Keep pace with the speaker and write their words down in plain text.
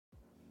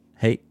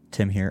Hey,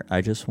 Tim here.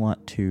 I just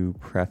want to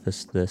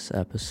preface this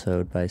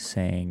episode by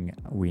saying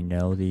we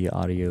know the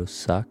audio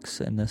sucks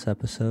in this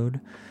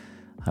episode.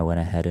 I went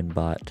ahead and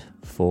bought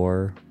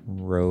 4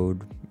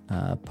 Rode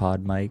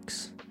pod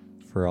mics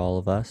for all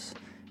of us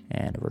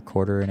and a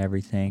recorder and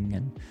everything,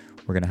 and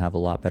we're going to have a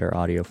lot better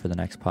audio for the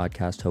next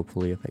podcast,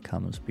 hopefully, if it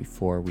comes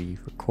before we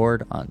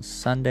record on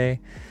Sunday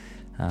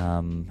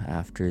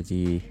after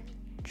the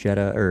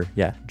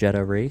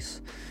Jeddah race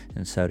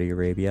in Saudi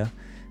Arabia.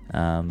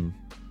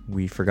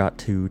 We forgot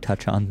to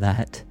touch on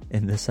that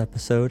in this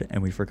episode,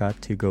 and we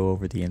forgot to go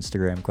over the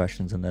Instagram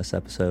questions in this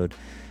episode.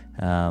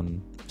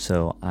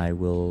 So I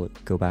will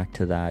go back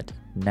to that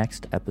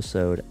next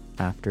episode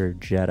after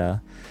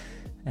Jeddah,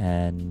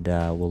 and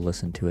we'll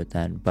listen to it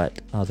then.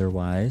 But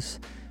otherwise,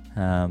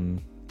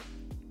 enjoy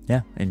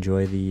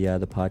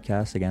the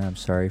podcast. Again, I'm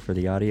sorry for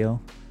the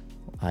audio.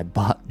 I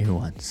bought new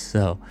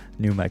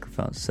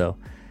microphones. So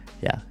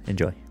yeah,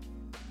 enjoy.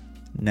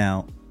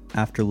 Now,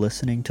 after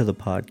listening to the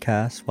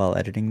podcast while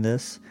editing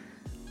this,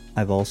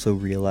 I've also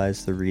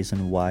realized the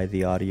reason why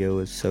the audio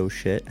is so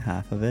shit,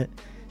 half of it,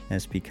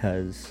 is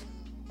because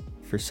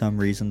for some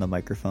reason the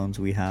microphones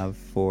we have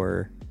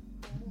for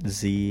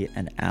Z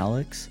and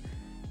Alex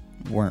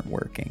weren't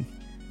working.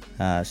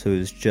 So it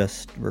was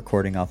just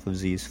recording off of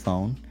Z's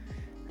phone.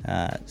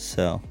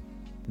 So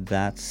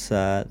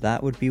that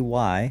would be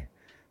why.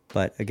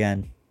 But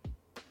again,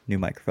 new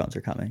microphones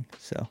are coming.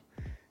 So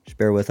just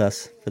bear with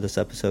us for this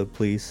episode,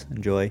 please.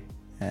 Enjoy.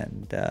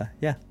 And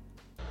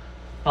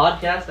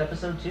Podcast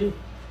episode 2.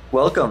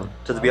 Welcome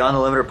to the Beyond the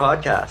Limiter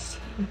podcast.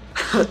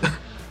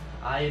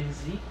 I am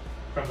Zeke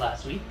from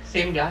last week.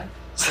 Same guy.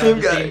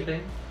 Same guy. Same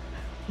thing.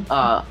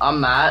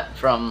 I'm Matt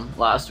from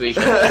last week.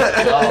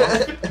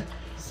 Well,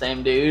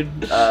 same dude.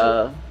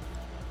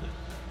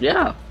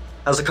 Yeah.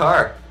 How's the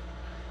car?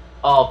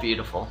 Oh,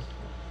 beautiful.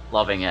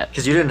 Loving it.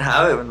 Because you didn't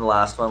have it in the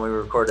last one we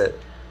recorded.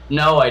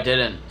 No, I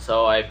didn't.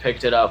 So I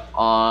picked it up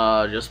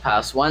on this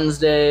past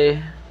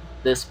Wednesday.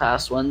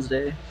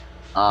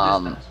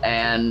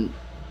 And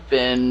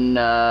been,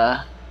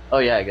 I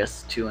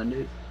guess 2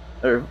 Mondays.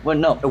 Or, well,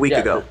 no. A week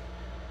ago.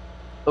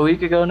 A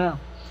week ago now.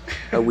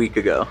 A week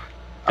ago.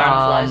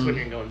 Time flies when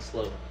you're going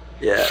slow.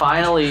 Yeah.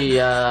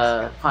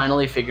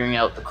 Finally figuring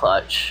out the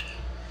clutch.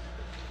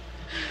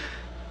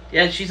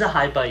 Yeah, she's a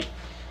high bite.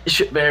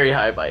 Very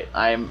high bite.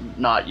 I'm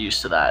not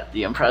used to that.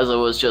 The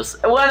Impreza was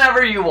just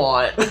whenever you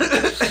want.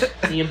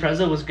 The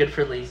Impreza was good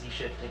for lazy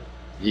shifting.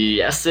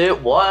 Yes,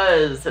 it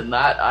was, and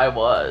that I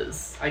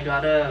was. I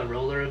got a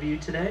roller review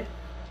today.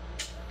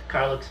 The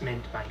car looks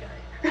mint, my guy.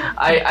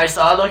 I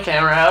saw the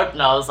camera out,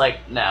 and I was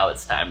like, now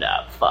it's time to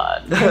have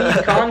fun. You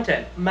need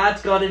content.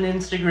 Matt's got an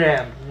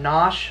Instagram,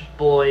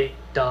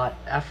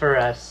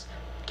 noshboy.frs.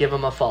 Give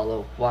him a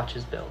follow. Watch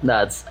his build.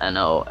 That's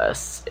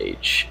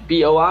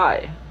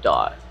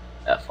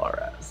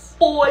noshboi.frs.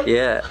 Boy!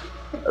 Yeah.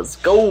 Let's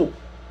go.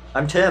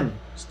 I'm Tim.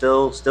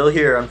 Still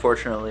here,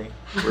 unfortunately.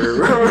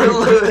 We're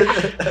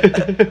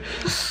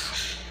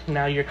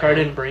Now your car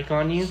didn't break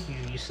on you?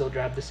 You still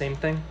drive the same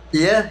thing?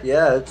 Yeah,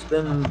 it's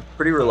been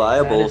pretty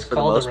reliable for the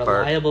most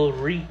part. It's called a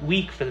reliable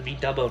week for the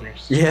B-dub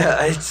owners.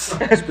 Yeah, it's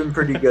been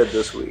pretty good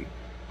this week.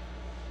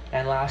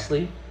 And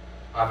lastly,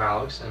 I'm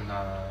Alex, and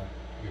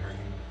you heard me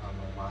on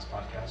the last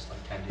podcast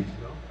like 10 days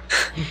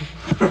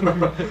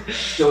ago.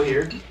 Still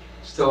here,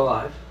 still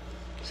alive,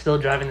 still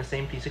driving the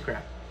same piece of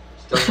crap.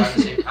 still driving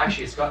the same.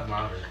 Actually, it's gotten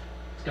louder.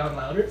 It's gotten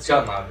louder? It's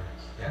gotten louder.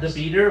 Yes. The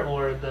beater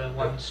or the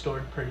one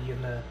stored pretty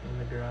in the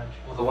garage?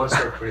 Well, the one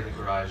stored pretty in the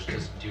garage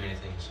doesn't do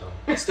anything, so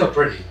it's still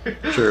pretty.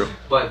 True.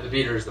 But the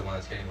beater is the one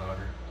that's getting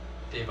louder,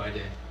 day by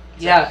day.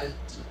 Yeah.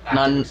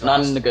 Not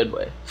in the good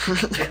way.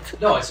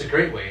 No, it's a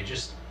great way.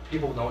 Just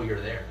people know you're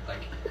there.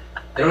 Like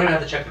they don't even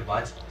have to check their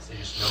blind spots. They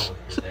just know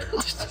that you're there.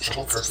 That's the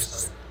whole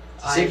purpose of it.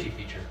 It's a safety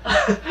feature.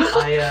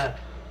 I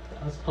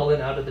was pulling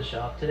out of the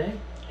shop today,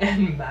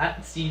 and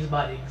Matt sees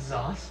my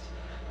exhaust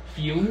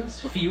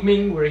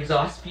fuming where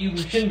exhaust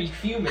fumes shouldn't be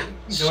fuming.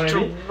 You know what I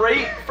mean?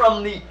 Straight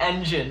from the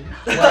engine.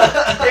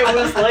 It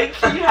was like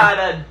he had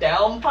a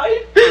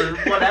downpipe or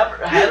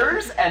whatever,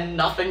 headers, and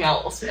nothing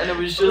else. And it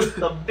was just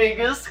the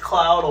biggest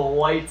cloud of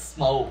white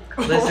smoke.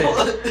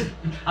 Listen,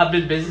 I've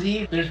been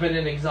busy. There's been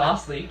an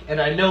exhaust leak, and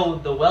I know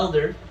the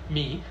welder,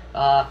 me,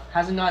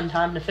 hasn't gotten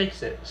time to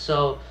fix it.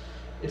 So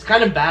it's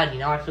kind of bad, you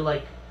know? I feel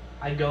like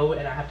I go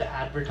and I have to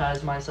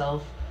advertise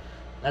myself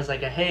as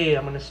like hey,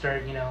 I'm going to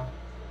start,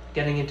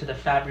 getting into the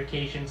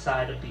fabrication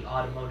side of the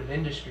automotive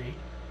industry.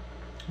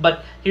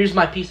 But here's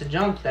my piece of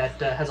junk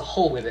that has a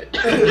hole in it.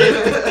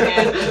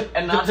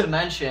 and not to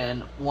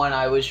mention, when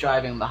I was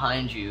driving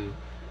behind you,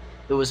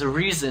 there was a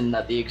reason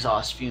that the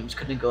exhaust fumes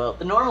couldn't go out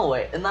the normal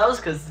way, and that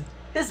was because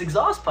his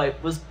exhaust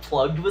pipe was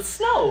plugged with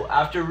snow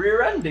after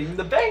rear-ending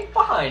the bank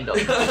behind him.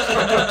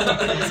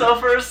 So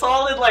for a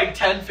solid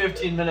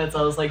 10-15 minutes,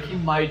 I was like, he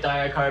might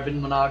die of carbon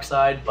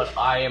monoxide, but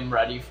I'm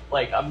ready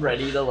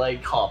to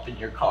hop in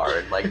your car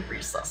and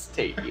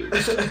resuscitate you.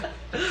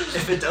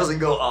 If it doesn't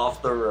go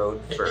off the road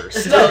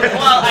first. No,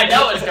 well, I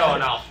know it's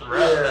going off the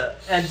road.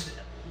 Yeah. And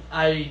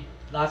I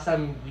last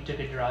time we took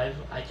a drive,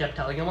 I kept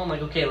telling him, I'm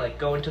like, okay, like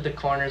go into the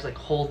corners, like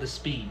hold the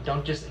speed.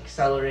 Don't just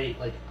accelerate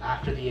like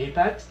after the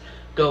apex.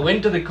 Go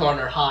into the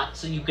corner hot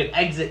so you can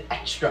exit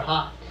extra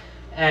hot.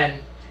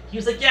 And he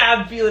was like, yeah,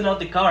 I'm feeling out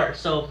the car.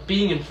 So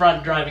being in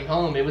front driving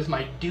home, it was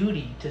my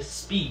duty to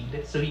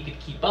speed so he could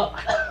keep up.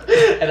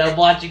 And I'm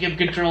watching him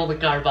control the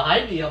car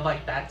behind me. I'm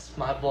like, that's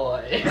my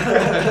boy.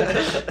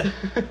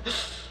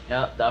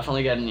 Yeah,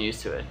 definitely getting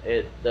used to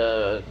it.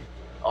 The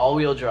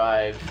all-wheel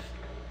drive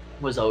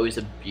was always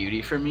a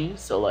beauty for me.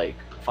 So like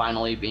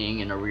finally being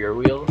in a rear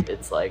wheel,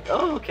 it's like,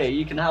 oh, okay,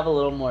 you can have a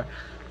little more.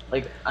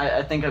 Like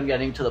I think I'm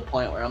getting to the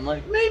point where I'm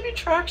like, maybe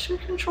traction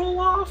control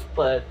off,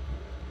 but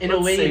in a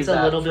let's way, save it's a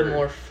that little bit for-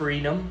 more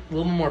freedom, a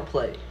little more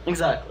play.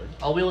 Exactly.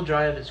 All-wheel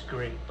drive is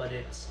great, but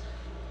it's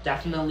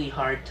definitely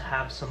hard to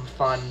have some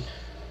fun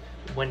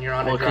when you're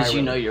on Well, a driveway. because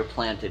you know you're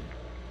planted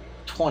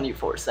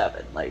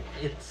 24/7. Like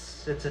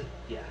It's a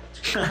yeah.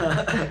 It's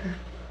great.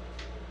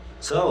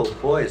 So,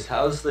 boys,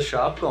 how's the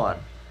shop going?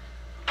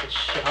 The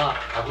shop.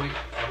 Have we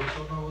talked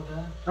about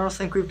that? I don't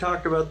think we've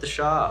talked about the I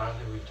shop. don't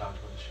think we've talked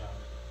about the shop.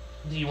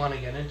 Do you want to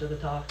get into the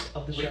talk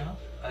of the We- shop?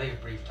 I think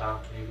a brief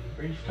talk maybe.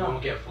 Brief We talk.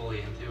 won't get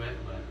fully into it,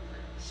 but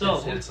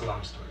So, it's a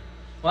long story.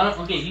 why don't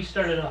okay? You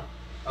start it off.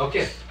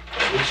 Okay,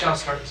 we shall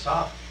start this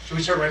off. Should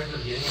we start right from the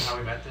beginning of how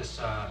we met this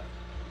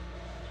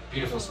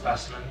beautiful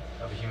specimen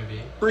of a human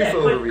being? Brief Yeah,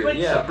 quick- overview. quick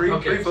yeah, summary.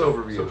 brief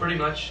overview. So pretty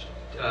much,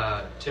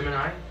 Tim and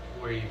I,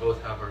 we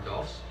both have our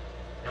Golfs,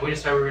 and we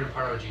decided we were going to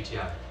partner with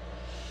GTI.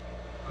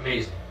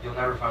 Amazing. You'll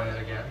never find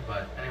that again.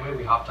 But anyway,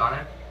 we hopped on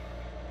it,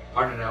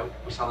 partnered out.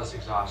 We saw this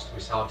exhaust.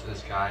 We sell it to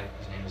this guy.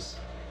 His name is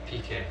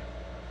PK.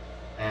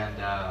 And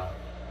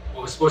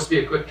what was supposed to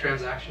be a quick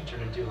transaction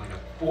turned into like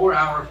a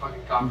 4-hour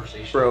fucking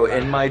conversation. Bro, about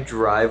in it. my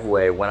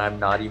driveway when I'm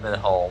not even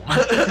home.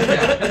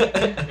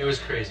 Yeah, it was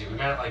crazy. We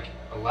met at like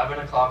 11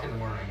 o'clock in the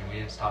morning and we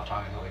didn't stop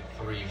talking until like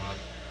 3. We're like,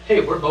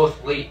 hey, we're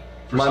both late.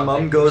 For My something.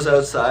 mom goes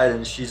outside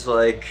and she's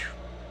like,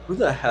 who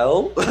the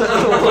hell?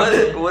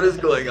 what is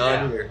going on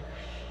Yeah. here?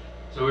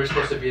 So we were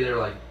supposed to be there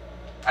like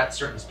at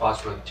certain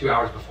spots for like 2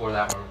 hours before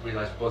that. We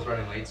realized we're both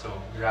running late, so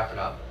we wrap it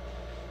up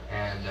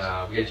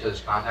and we get each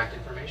other's contact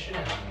information.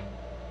 And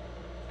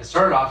it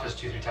started off as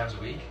 2-3 times a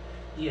week.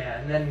 Yeah,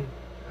 and then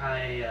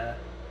I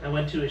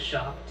went to his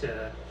shop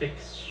to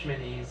fix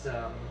Schmitty's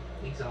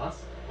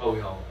exhaust. Well,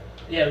 we all.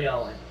 Yeah, we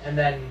all went, and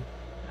then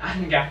I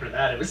think after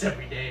that it was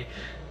every day.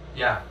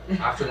 Yeah.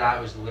 After that,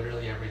 it was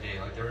literally every day.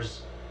 Like there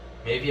was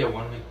maybe a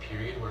 1-week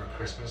period where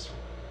Christmas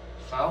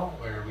fell,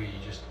 where we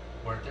just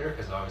weren't there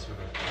because obviously we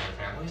were with other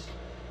families.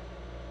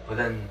 But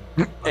then.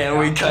 like, And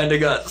we after- kind of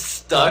got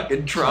stuck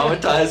and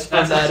traumatized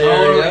from That's that a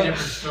totally area.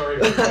 different story.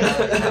 For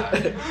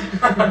another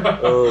time.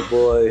 Oh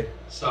boy.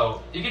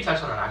 So you can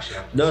touch on that actually.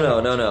 after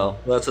No.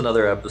 That's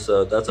another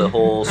episode. That's a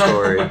whole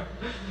story.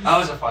 That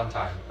was a fun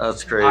time.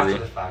 That's After crazy.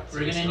 the fact. We're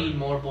gonna seriously. need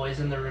more boys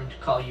in the room to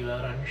call you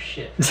out on your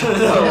shit.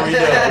 No, we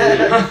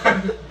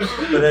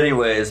don't. But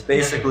anyways,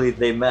 basically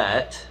they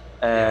met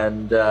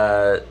and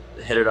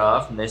hit it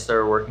off, and they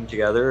started working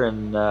together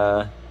and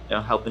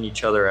helping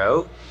each other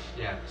out.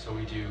 Yeah, so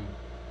we do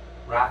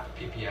wrap,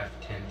 PPF,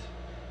 tint,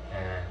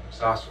 and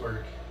exhaust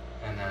work,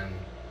 and then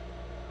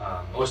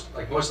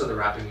most of the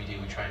wrapping we do,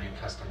 we try and do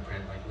custom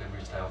print, like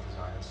livery style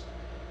designs,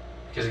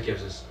 because it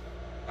gives us,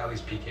 at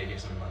least PK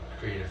gives him like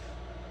creative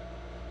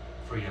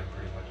freedom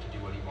pretty much to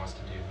do what he wants to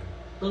do.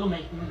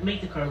 And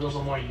Make the car a little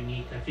bit more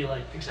unique. I feel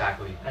like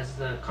exactly. as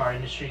the car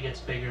industry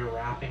gets bigger,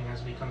 wrapping has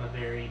become a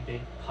very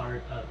big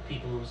part of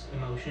people's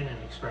emotion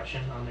and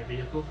expression on their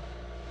vehicle.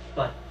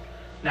 But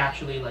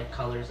naturally, like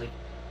colors, like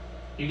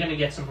you're gonna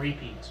get some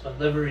repeats, but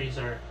liveries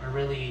are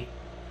really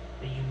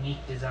a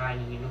unique design,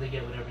 and you can really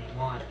get whatever you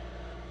want.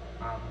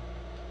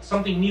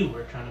 Something new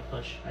we're trying to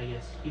push, I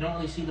guess. You don't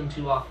really see them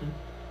too often,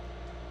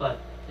 but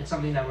it's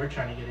something that we're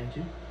trying to get into.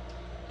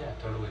 Yeah,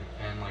 totally.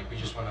 And like we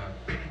just want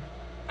to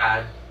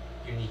add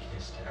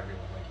uniqueness to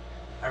everyone. Like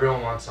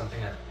everyone wants something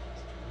that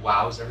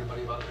wows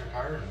everybody about their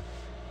car, and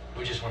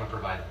we just want to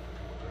provide that for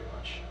people pretty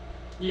much.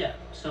 Yeah,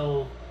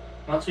 so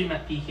once we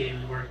met PK,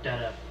 we worked at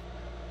a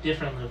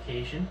different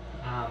location.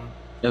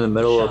 In the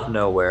middle Shop. of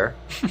nowhere.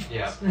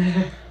 Yeah.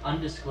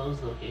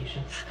 Undisclosed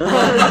location.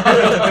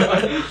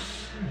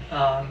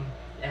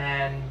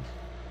 And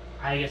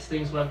I guess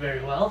things went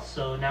very well,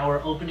 so now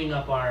we're opening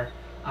up our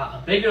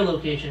a bigger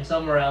location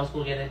somewhere else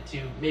we'll get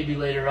into maybe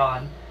later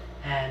on,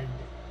 and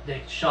the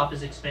shop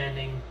is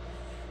expanding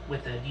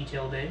with a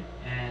detail bay,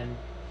 and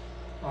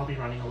I'll be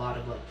running a lot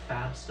of like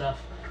fab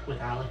stuff with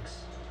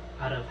Alex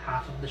out of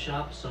half of the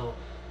shop, so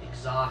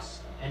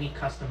exhaust, any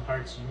custom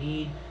parts you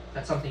need,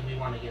 that's something we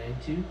want to get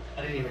into.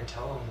 I didn't even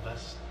tell them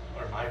that's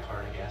or my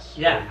part, I guess.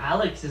 Yeah,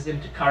 Alex is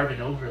into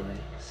carbon overlay,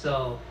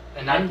 so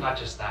And not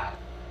just that,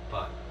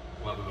 but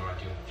what we want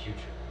to do in the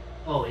future.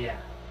 oh yeah,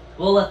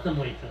 we'll let them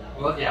wait for that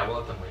one. Well, yeah, we'll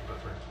let them wait, but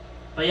for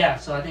But yeah,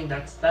 so I think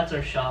that's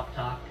our shop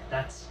talk.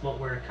 That's what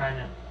we're kind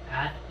of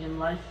at in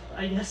life,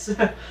 I guess.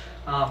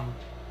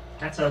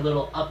 That's our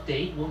little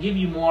update. We'll give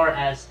you more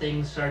as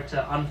things start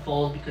to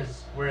unfold,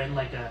 because we're in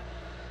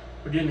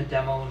we're doing the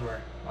demo, and we're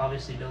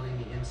obviously building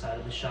the inside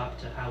of the shop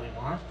to how we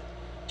want.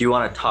 Do you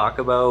want to talk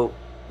about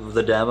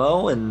the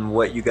demo and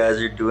what you guys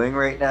are doing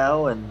right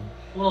now, and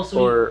Well, so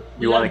or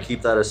we you want have- to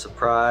keep that a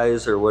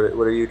surprise, or what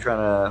are you trying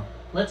to?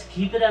 Let's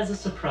keep it as a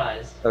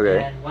surprise.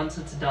 Okay. And once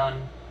it's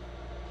done,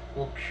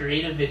 we'll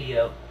create a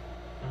video,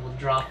 and we'll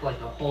drop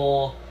like a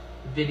whole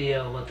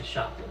video of what the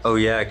shop looks. Oh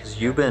yeah, because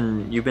you've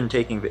been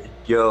taking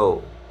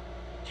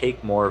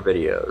take more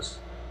videos.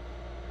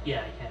 Yeah,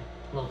 I can.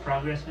 Little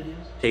progress videos.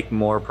 Take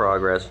more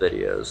progress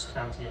videos.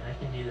 Sounds good. I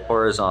can do that.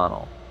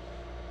 Horizontal.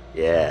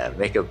 Yeah,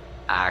 make a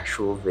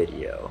actual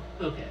video.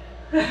 Okay.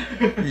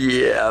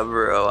 Yeah,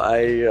 bro.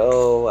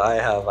 I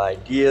have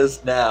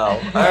ideas now. All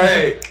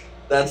right,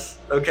 that's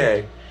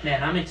okay.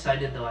 Man, I'm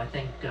excited though. I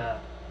think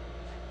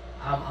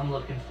I'm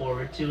looking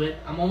forward to it.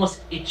 I'm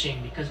almost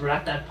itching because we're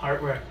at that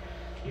part where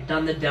you've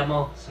done the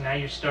demo, so now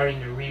you're starting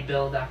to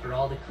rebuild after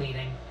all the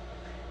cleaning.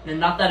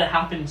 And not that it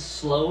happens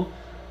slow,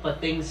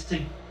 but things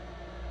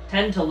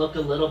tend to look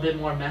a little bit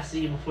more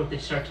messy before they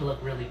start to look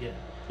really good.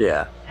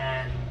 Yeah.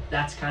 And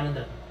that's kind of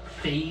the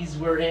phase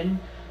we're in.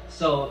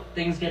 So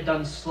things get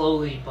done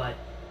slowly, but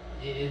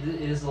it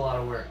is a lot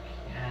of work,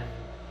 and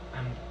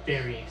I'm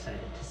very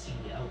excited to see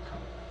the outcome.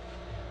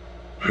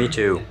 Me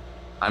too.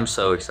 I'm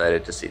so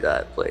excited to see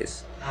that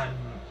place. I'm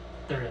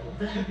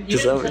thrilled.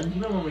 Just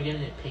even when we're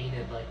getting it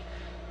painted, like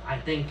I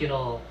think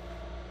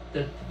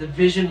the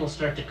vision will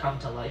start to come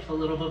to life a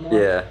little bit more.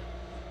 Yeah.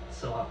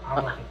 So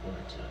I'm looking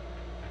forward to it.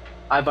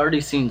 I've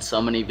already seen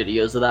so many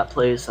videos of that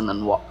place, and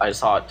then I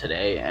saw it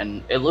today,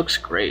 and it looks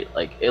great.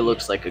 Like, it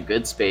looks like a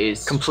good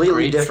space. Completely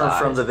great different size.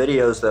 from the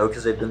videos though,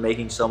 because they've been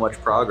making so much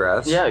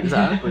progress. Yeah,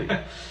 exactly.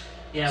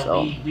 Yeah,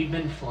 So- we've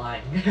been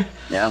flying.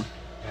 Yeah.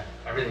 Yeah,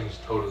 everything's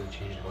totally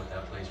changed about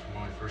that place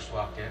from when we first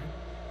walked in.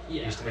 We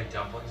Yeah. used to make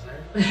dumplings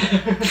there.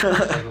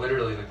 Like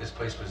literally, like this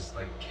place was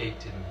like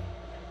caked in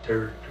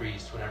dirt,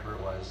 grease, whatever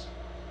it was,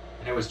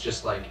 and it was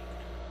just like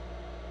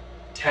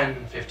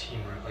 10, 15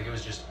 rooms. Like it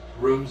was just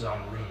rooms on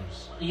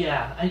rooms,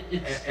 Yeah,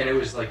 it's and it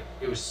was like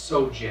it was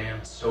so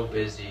jammed, so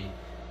busy.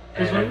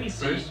 'Cause And when we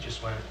these first-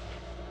 just went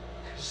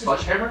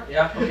sledgehammer.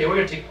 Yeah. Okay, we're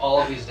gonna take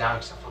all of these down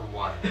except for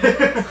one.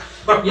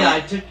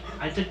 yeah.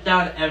 I took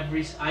down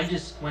I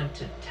just went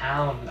to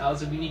town. I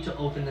was like, we need to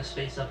open this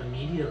space up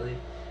immediately,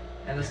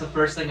 and that's the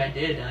first thing I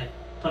did. I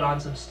put on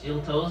some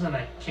steel toes and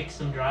I kicked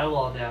some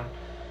drywall down.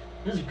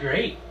 It was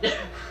great. You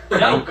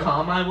know how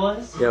calm I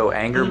was? Yo,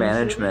 anger It was really-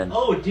 management.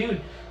 Oh,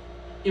 dude.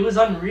 It was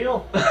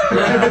unreal.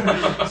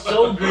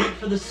 So great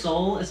for the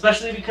soul,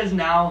 especially because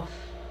now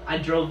I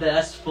drove the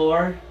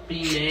S4,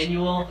 being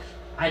manual.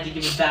 I had to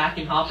give it back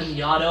and hop in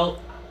the auto.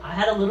 I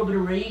had a little bit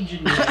of rage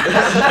in me.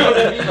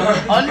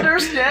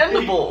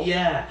 Understandable.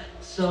 Yeah.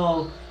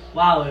 So,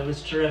 wow, it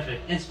was terrific.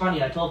 It's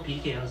funny, I told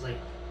PK, I was like,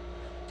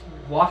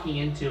 walking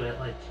into it,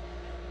 like,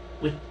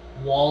 with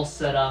walls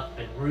set up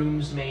and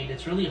rooms made,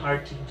 it's really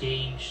hard to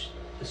gauge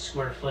the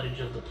square footage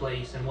of the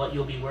place and what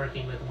you'll be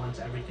working with once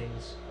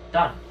everything's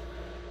done.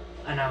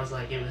 And I was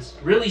like, it was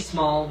really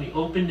small. We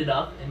opened it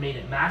up and made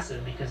it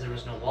massive because there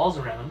was no walls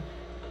around.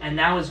 And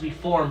now as we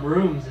form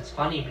rooms, it's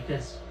funny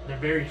because there are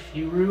very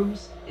few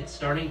rooms. It's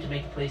starting to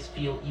make the place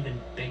feel even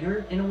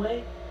bigger in a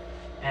way.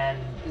 And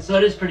so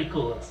it is pretty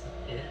cool.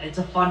 It's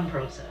a fun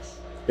process.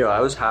 Yo, I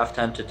was half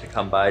tempted to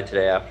come by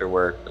today after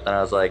work, but then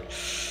I was like,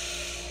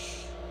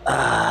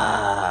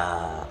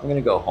 I'm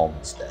gonna go home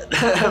instead.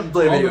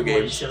 Play All video the boys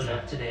games. showed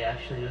up today,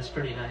 actually. It was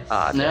pretty nice.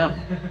 Ah, Yeah.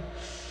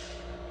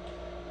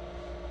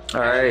 All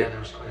Actually, right. yeah, there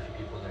was quite a few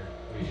people there.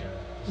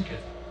 It was good.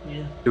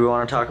 Yeah, Do we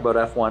want to talk about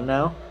F1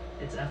 now?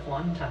 it's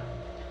F1 time.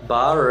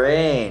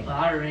 Bahrain.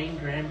 Bahrain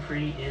Grand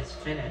Prix is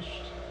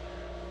finished.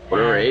 What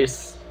a And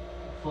race.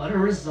 What a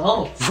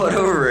result. What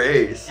a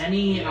race.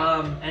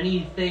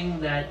 Anything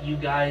that you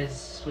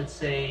guys would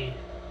say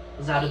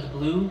was out of the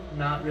blue,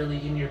 not really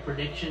in your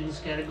predictions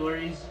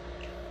categories?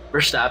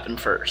 Verstappen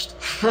first.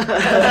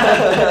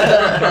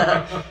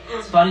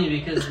 It's funny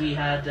because we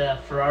had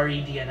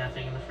Ferrari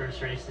DNFing in the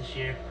first race this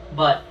year,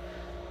 but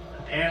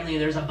apparently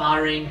there's a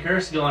Bahrain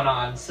curse going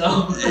on,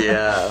 so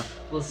Yeah.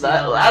 we'll see.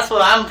 how That's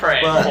what I'm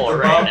praying But for the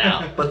right Bah-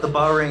 now. But the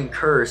Bahrain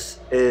curse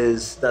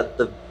is that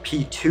the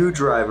P2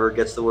 driver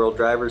gets the World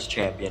Drivers'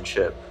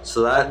 Championship.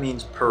 So that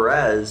means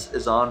Perez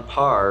is on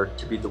par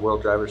to be the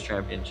World Drivers'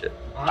 Championship.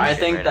 I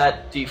think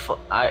that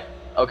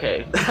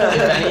okay. If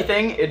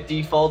anything, it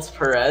defaults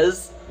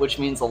Perez, which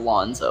means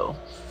Alonso.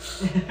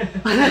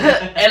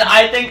 And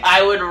I think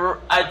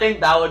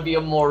that would be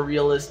a more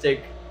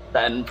realistic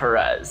than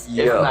Perez if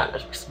Yo.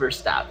 Max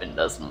Verstappen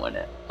doesn't win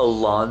it.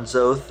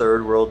 Alonso,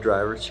 third World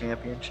Drivers'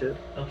 Championship.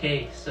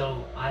 Okay,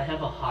 so I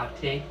have a hot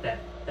take that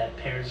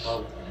pairs well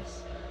with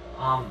this.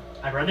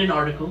 I read an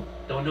article,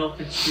 don't know if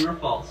it's true or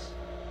false,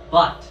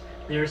 but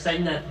they were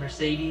saying that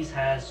Mercedes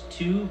has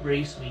 2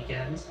 race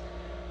weekends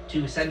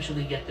to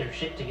essentially get their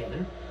shit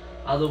together.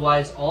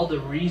 Otherwise, all the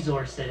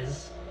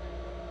resources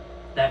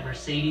that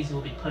Mercedes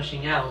will be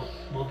pushing out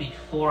will be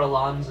for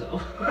Alonso.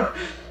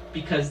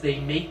 Because they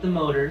make the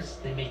motors,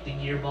 they make the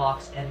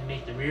gearbox, and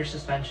make the rear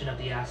suspension of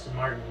the Aston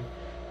Martin.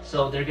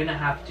 So they're going to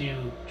have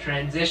to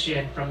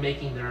transition from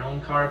making their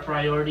own car a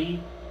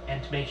priority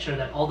and to make sure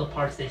that all the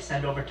parts they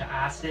send over to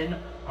Aston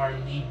are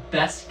in the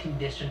best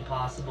condition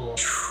possible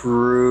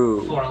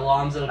True. for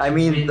Alonso to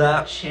win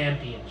the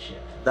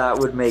championship. That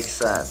would make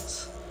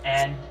sense.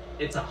 And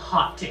it's a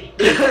hot take,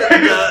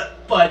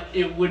 but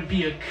it would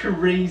be a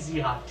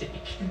crazy hot take.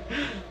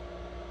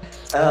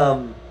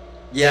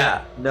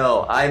 Yeah,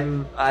 no,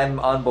 I'm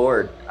on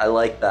board. I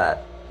like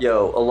that.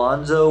 Yo,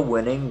 Alonso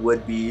winning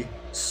would be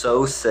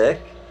so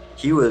sick.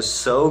 He was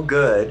so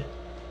good,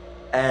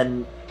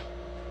 and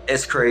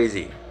it's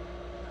crazy.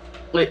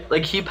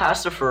 Like he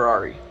passed a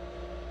Ferrari.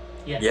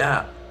 Yes.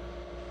 Yeah.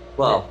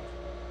 Well,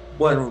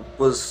 one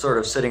was sort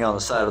of sitting on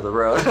the side of the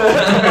road.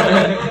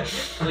 Well,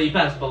 he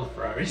passed both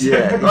Ferraris.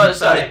 Yeah. Oh,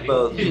 sorry.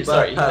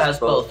 He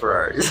passed both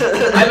Ferraris.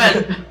 I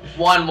meant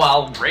one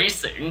while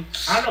racing.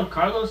 I don't know,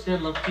 Carlos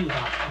didn't look too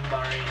hot in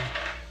Bahrain.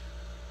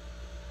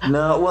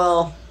 No,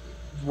 well,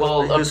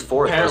 he was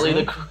fourth. Apparently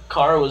wasn't the he?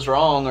 car was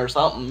wrong or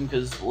something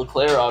because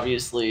Leclerc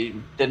obviously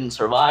didn't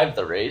survive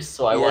the race.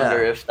 So I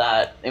wonder if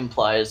that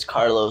implies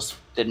Carlos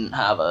didn't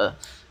have a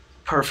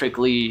perfect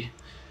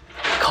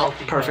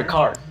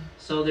car.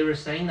 So they were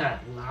saying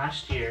that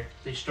last year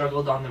they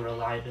struggled on the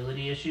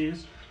reliability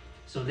issues.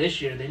 So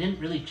this year they didn't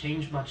really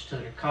change much to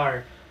their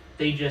car.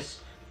 They just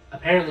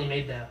apparently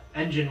made the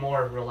engine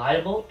more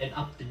reliable and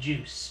upped the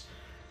juice.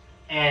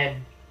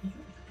 And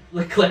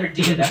Leclerc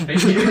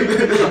DNFing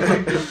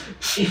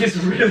is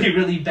really,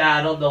 really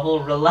bad on the whole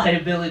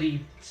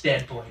reliability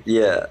standpoint.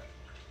 Yeah.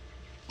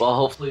 Well,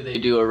 hopefully they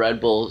do a Red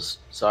Bull.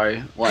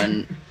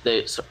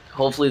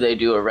 Hopefully they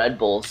do a Red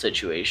Bull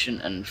situation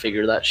and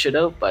figure that shit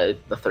out by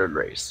the third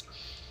race.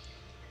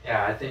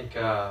 Yeah, I think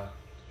the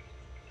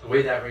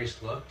way that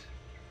race looked,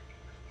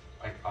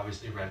 like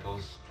obviously Red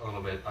Bull's a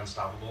little bit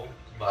unstoppable,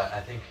 but I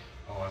think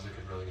Alonso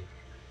could really.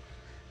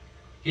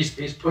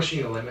 He's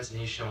pushing the limits and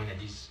he's showing that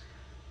he's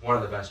one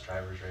of the best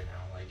drivers right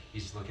now. Like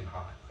he's looking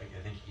hot. Like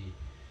I think he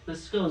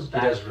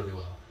does really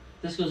well.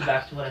 This goes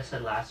back to what I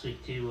said last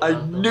week too.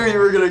 I knew you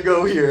were gonna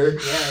go here.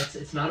 Yeah,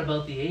 it's not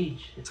about the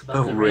age. It's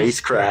about the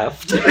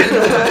racecraft.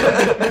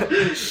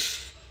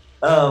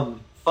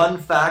 Fun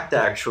fact,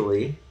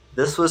 actually,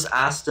 this was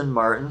Aston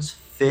Martin's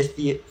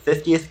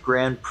 50th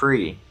Grand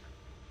Prix.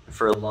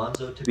 For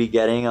Alonso to be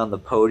getting on the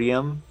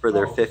podium for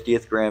their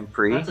 50th Grand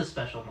Prix. That's a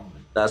special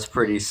moment. That's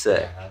pretty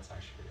sick. Yeah, that's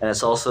actually. And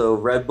it's also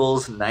Red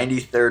Bull's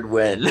 93rd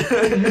win.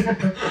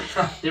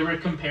 They were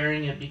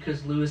comparing it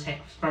because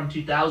from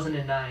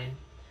 2009,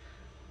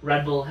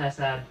 Red Bull has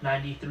had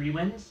 93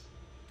 wins.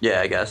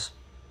 Yeah, I guess.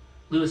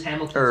 Lewis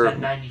Hamilton's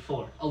had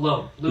 94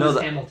 alone.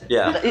 Hamilton.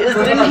 Yeah.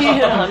 Didn't he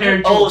hit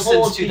 100? Oh,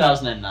 since But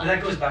 2009.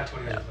 that goes back to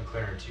when he was with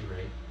McLaren too,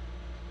 right?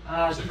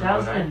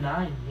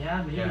 2009.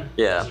 Yeah, maybe.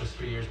 Yeah. Those were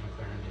 3 years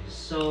McLaren days.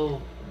 So,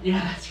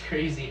 yeah, that's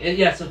crazy.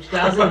 So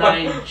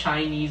 2009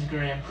 Chinese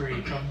Grand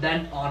Prix. From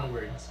then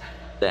onwards.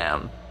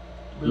 Damn.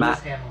 Lewis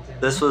Hamilton.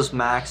 This was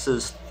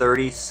Max's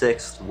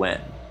 36th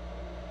win.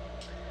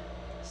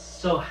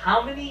 So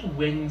how many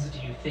wins do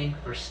you think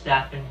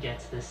Verstappen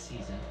gets this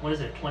season? What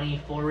is it,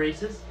 24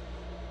 races?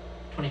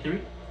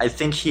 23? I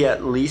think he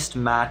at least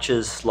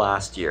matches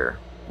last year.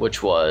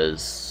 Which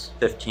was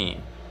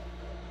 15.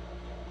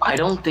 I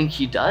don't think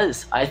he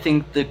does. I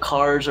think the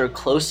cars are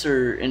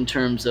closer in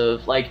terms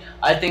of I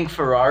think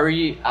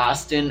Ferrari,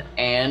 Aston,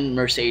 and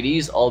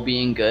Mercedes all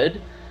being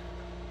good.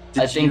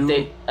 I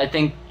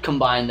think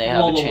combined they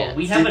have a chance.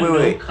 We have a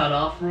no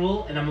cutoff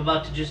rule, and I'm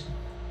about to just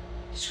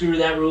screw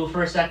that rule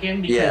for a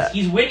second because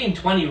he's winning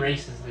 20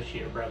 races this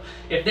year, bro.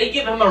 If they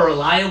give him a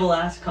reliable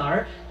ass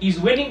car, he's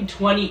winning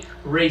 20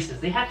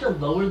 races. They have to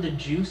lower the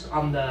juice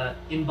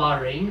in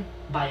Bahrain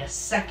by a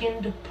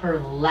second per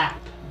lap.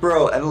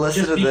 Bro, and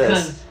listen to this.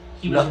 Just because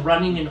he was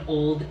running an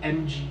old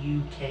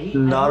MGUK.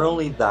 Not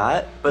only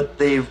that, but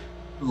they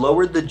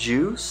lowered the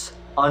juice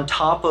on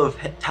top of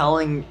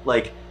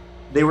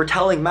they were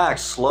telling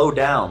Max, slow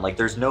down.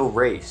 There's no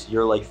race.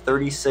 You're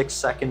 36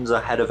 seconds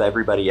ahead of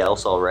everybody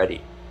else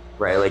already.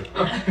 Right?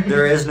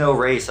 There is no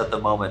race at the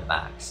moment,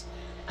 Max.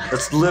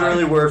 That's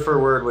literally word for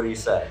word what he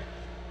said.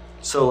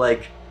 So,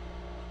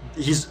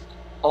 he's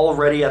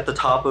already at the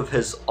top of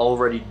his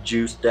already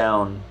juiced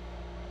down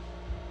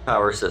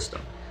power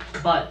system.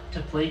 But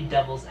to play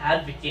devil's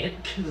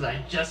advocate, because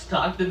I just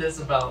talked to this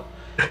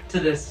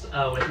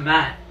with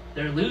Matt,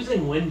 they're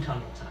losing wind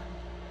tunnel time,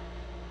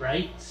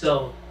 right?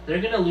 So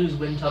they're gonna lose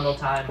wind tunnel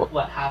time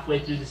halfway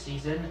through the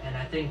season, and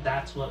I think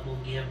that's what will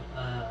give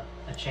a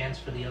chance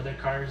for the other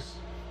cars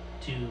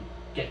to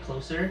get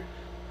closer.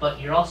 But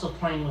you're also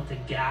playing with the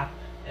gap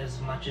as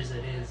much as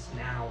it is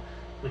now,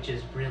 which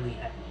is really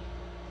heavy.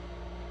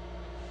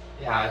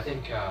 Yeah, I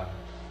think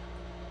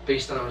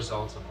based on the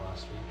results of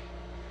last week,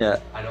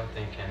 I don't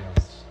think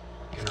anyone's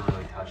gonna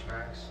really touch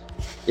Max.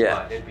 Yeah.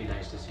 But it'd be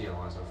nice to see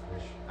Alonso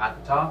finish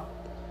at the top.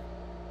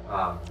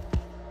 But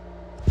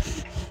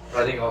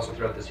I think also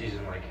throughout the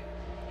season,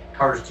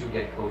 cars do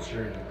get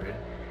closer in the grid.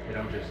 You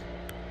don't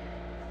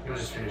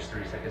just finish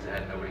 3 seconds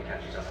ahead. Nobody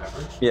catches up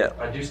ever. Yeah.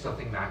 But I do still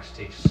think Max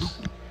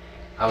takes.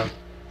 I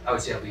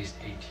would say at least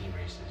 18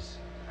 races,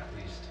 at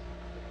least.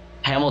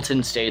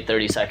 Hamilton stayed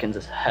 30 seconds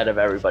ahead of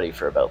everybody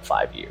for about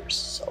 5 years.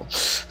 So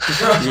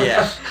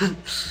Yeah.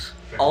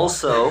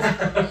 Also,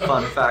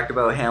 fun fact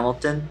about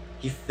Hamilton,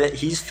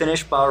 he's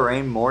finished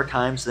Bahrain more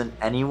times than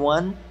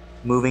anyone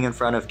moving in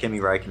front of Kimi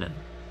Räikkönen.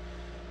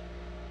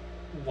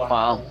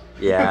 Wow.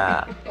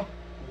 Yeah.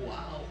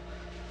 Wow.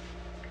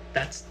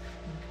 That's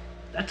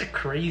a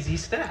crazy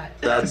stat.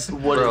 That's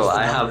What bro, is the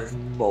I number? have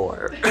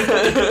more. Do you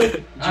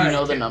Alright,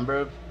 know the dude.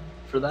 number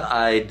for that?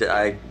 I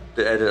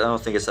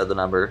don't think it said the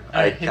number.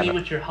 Alright, hit me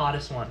with your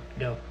hottest one.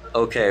 Go.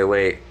 Okay,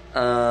 wait.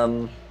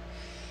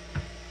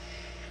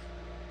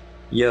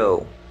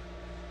 Yo.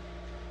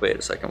 Wait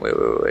a second. Wait.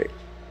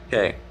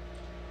 Okay.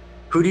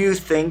 Who do you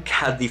think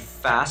had the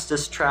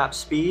fastest trap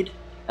speed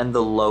and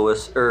the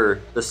lowest, or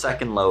the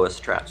second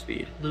lowest trap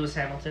speed? Lewis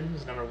Hamilton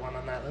is number 1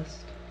 on that list.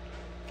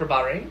 For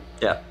Bahrain?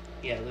 Yeah.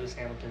 Yeah, Lewis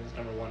Hamilton is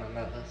number 1 on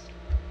that list.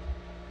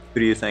 Who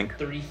do you think?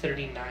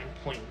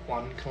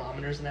 339.1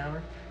 kilometers an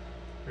hour?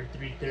 Or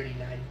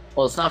 339.9?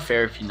 Well, it's not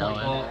fair if you know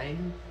it.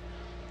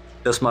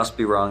 This must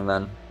be wrong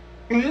then.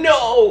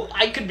 No!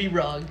 I could be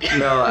wrong.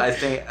 No, I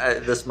think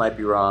this might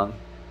be wrong.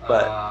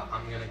 But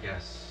I'm gonna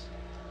guess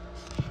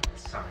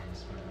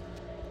Sainz.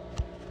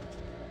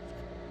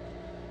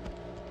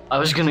 I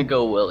was gonna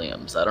go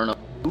Williams. I don't know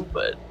who,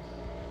 but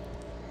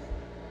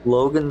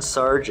Logan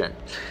Sargent.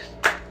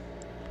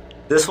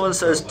 This one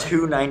says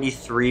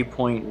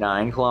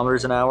 293.9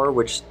 kilometers an hour,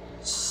 which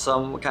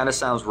some kind of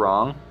sounds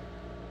wrong.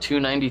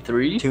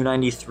 293?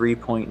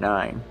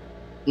 293.9.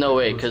 No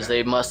way, because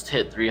they must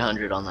hit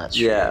 300 on that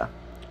street. Yeah.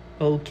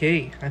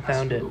 Okay, I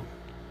found it. Who?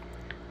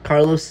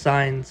 Carlos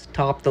Sainz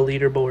topped the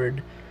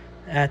leaderboard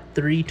at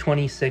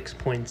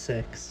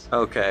 326.6.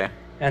 Okay.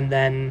 And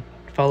then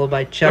followed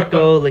by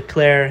Checo,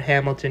 Leclerc,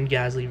 Hamilton,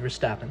 Gasly,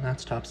 Verstappen.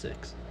 That's top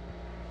 6.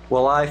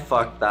 Well, I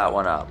fucked that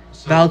one up.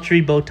 So,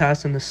 Valtteri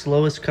Bottas in the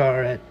slowest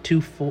car at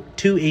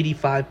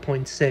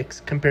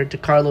 285.6 compared to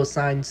Carlos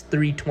Sainz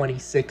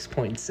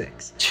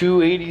 326.6.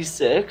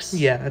 286?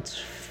 Yeah, that's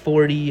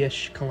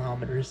 40-ish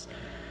kilometers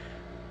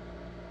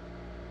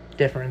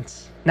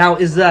difference. Now,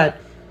 is that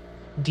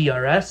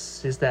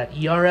DRS? Is that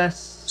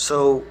ERS?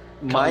 So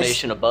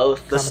Combination of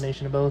both.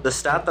 Combination of both? the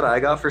stat that I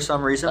got for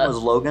some reason was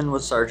That's- Logan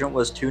with Sargent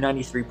was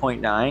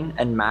 293.9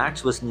 and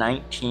Max was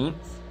 19th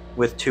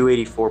with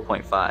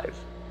 284.5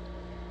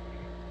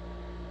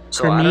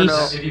 So I don't know,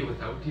 Pernice. maybe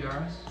without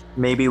DRS?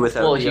 maybe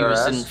without Well, DRS. he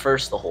was in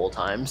first the whole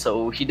time,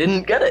 so he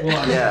didn't get it. Well,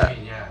 that's Yeah. what I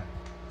mean, yeah.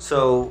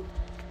 So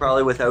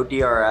probably without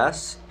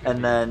DRS,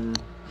 and then,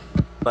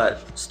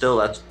 but still,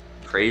 that's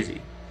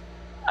crazy.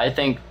 I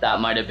think that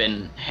might have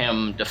been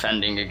him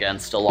defending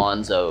against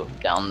Alonso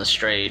down the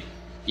straight,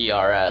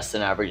 ERS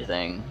and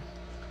everything.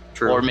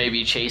 True. Or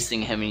maybe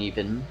chasing him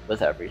even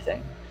with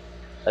everything.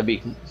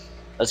 Be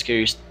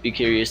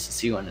curious to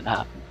see when it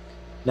happened.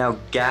 Now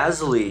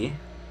Gasly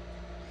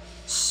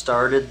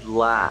started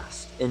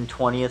last in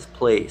 20th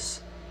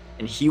place,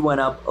 and he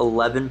went up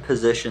 11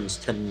 positions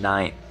to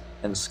 9th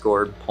and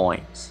scored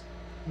points.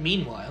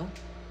 Meanwhile,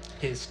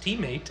 his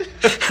teammate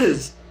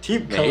His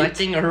teammate.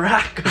 collecting a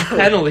rack of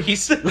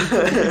penalties.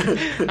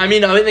 I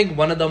mean, I think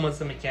one of them was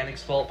the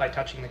mechanic's fault by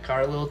touching the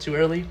car a little too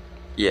early.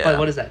 Yeah. But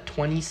what is that,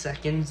 20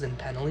 seconds in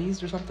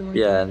penalties or something like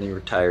Yeah, and he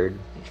retired.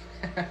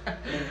 that?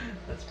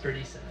 That's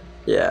pretty sad.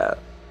 Yeah.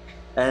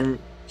 And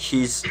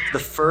he's the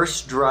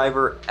first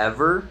driver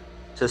ever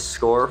to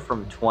score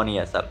from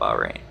 20th at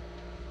Bahrain.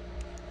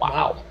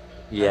 Wow.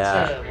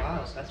 Yeah.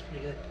 Wow, that's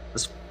pretty good.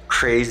 That's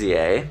crazy,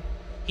 eh?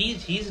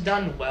 He's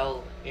done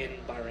well in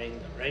Bahrain,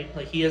 though, right?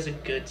 Like, he has a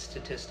good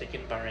statistic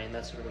in Bahrain.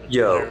 That's sort of what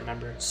Yo. I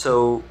remember.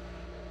 So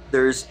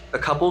there's a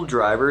couple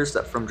drivers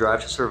that from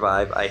Drive to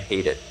Survive I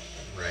hated,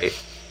 right?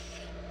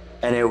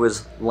 And it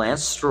was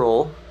Lance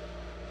Stroll,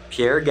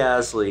 Pierre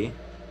Gasly,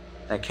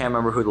 and I can't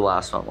remember who the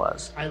last one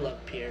was. I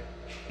love Pierre.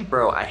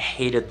 Bro, I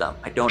hated them.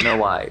 I don't know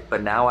why,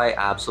 but now I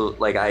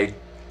absolutely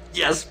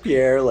yes,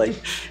 Pierre, like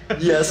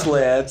yes,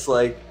 Lance,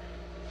 like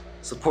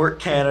support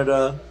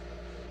Canada.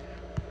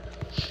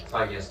 So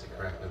I guessed it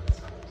correctly this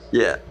time.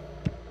 Yeah.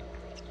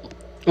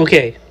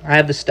 Okay, I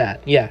have the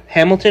stat. Yeah,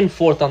 Hamilton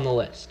 4th on the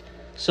list.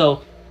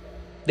 So,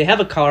 they have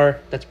a car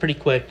that's pretty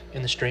quick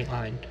in the straight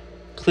line.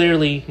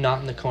 Clearly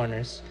not in the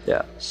corners.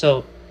 Yeah.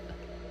 So,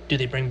 do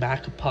they bring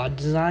back a pod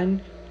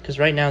design? Because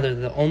right now they're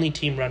the only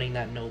team running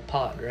that no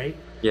pod, right?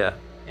 Yeah.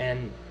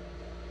 And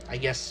I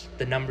guess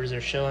the numbers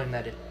are showing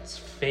that it's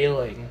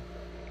failing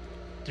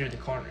through the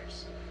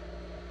corners.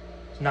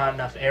 There's not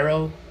enough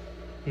aero,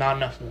 not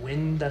enough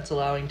wind that's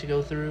allowing to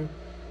go through.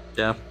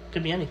 Yeah.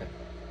 Could be anything.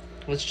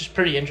 Well, it's just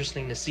pretty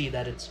interesting to see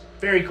that it's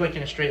very quick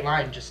in a straight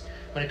line. Just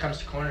when it comes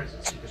to corners,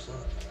 it's super slow.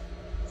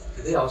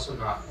 Did they also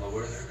not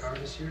lower their car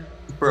this year?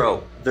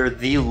 Bro, they're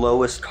the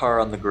lowest car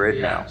on the grid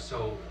Yeah, now.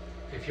 so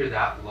if you're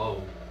that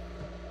low,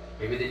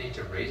 maybe they need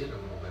to raise it a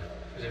little bit.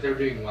 Because if they were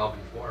doing well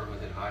before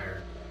with it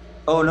higher.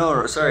 Oh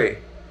no, sorry.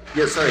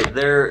 Yeah, sorry.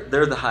 They're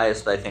the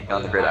highest I think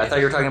on the grid. I thought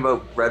you were talking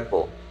about Red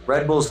Bull.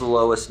 Red Bull's the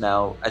lowest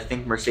now. I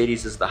think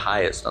Mercedes is the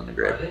highest on the Are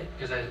grid. they?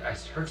 Because I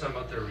heard something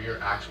about their rear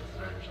axle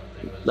tonight or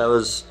something. That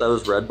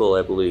was Red Bull,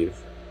 I believe.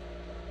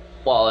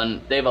 Well,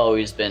 and they've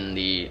always been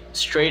the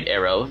straight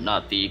arrow,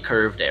 not the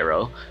curved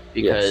arrow,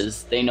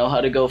 because they know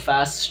how to go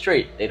fast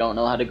straight. They don't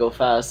know how to go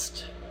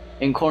fast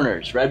in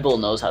corners. Red Bull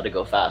knows how to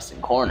go fast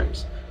in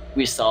corners.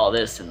 We saw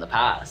this in the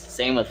past.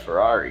 Same with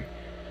Ferrari.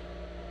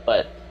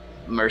 But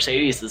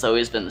Mercedes has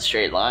always been the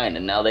straight line,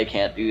 and now they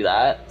can't do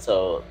that.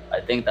 So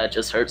I think that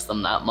just hurts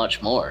them that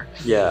much more.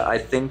 Yeah, I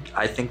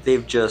think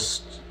they've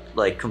just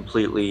like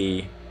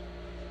completely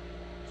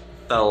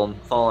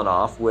fallen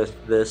off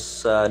with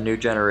this new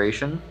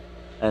generation,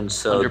 and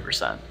so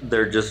 100%.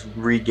 they're just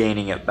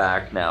regaining it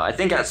back now. I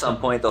think at some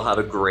point they'll have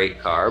a great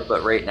car,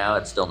 but right now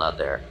it's still not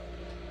there.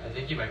 I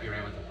think you might be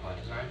right with the pod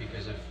design,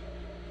 because if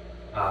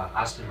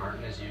Aston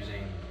Martin is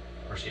using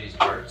Mercedes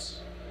parts,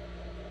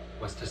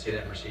 what's to say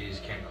that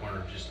Mercedes can't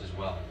corner just as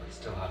well, but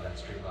still have that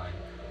straight line?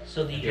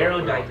 So the If they all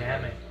put it all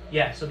aerodynamic,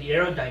 together. so the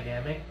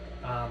aerodynamic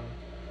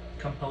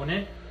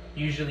component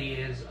usually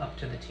is up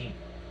to the team.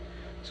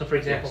 So for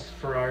example, Yes.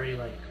 Ferrari,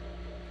 like,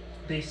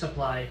 they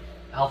supply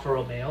Alfa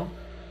Romeo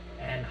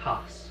and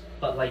Haas,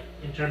 but like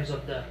in terms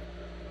of the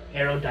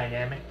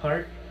aerodynamic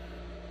part,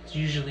 it's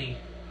usually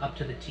up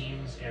to the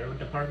team's aero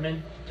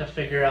department to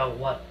figure out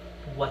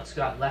what's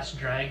got less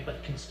drag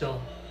but can still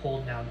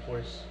hold down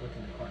force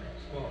within the corners.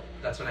 Well,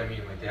 that's what I mean.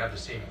 Like, if they have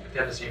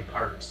the same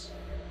parts,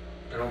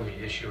 their only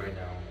issue right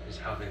now is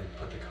how they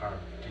put the car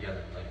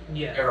together, like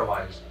Yeah.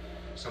 aero-wise.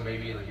 So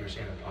maybe, like you were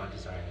saying, the pod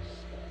design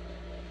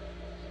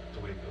is the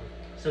way to go.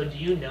 So do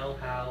you know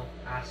how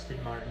Aston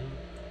Martin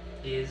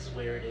is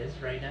where it is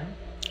right now?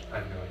 I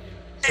have no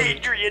idea.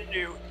 Adrian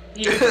Newey.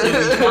 Yeah,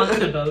 so we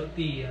talked about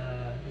the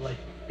like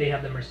they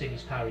have the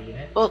Mercedes power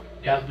unit Well,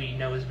 that we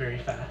know is very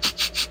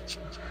fast.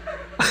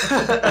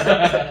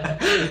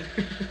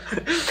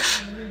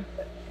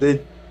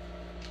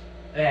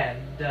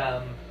 And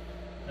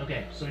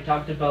okay, so we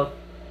talked about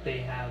they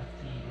have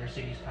the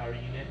Mercedes power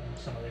unit and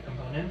some other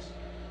components,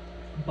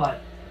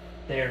 but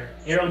their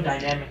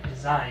aerodynamic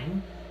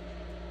design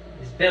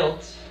is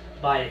built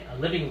by a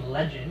living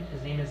legend.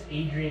 His name is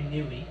Adrian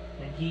Newey,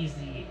 and he's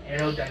the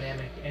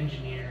aerodynamic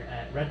engineer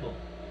at Red Bull.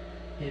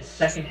 His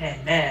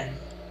second-hand man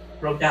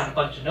wrote down a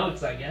bunch of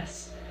notes, I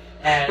guess,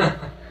 and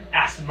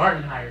Aston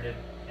Martin hired him.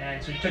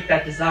 And so he took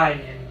that design,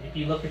 and if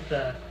you look at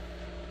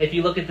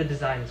the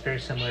design, it's very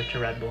similar to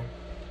Red Bull.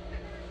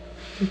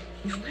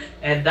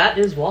 And that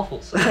is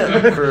Waffles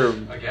For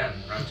Again,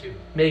 round two.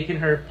 making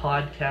her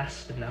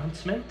podcast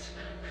announcement.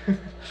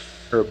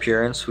 her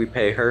appearance, we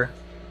pay her.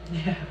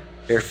 Yeah,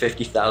 Pay her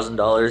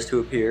 $50,000 to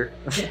appear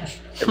yeah.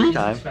 every It's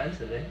time.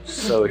 expensive, eh?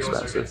 So We also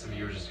get expensive. some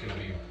viewers just gonna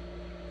be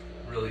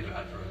really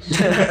bad for us.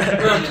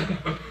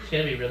 It's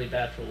gonna be really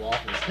bad for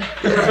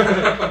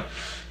Waffles.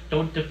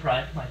 Don't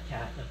deprive my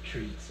cat of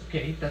treats,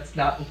 okay? That's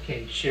not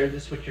okay. Share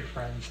this with your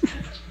friends.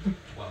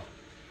 Well,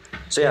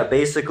 So yeah,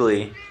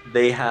 basically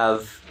they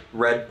have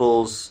Red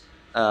Bull's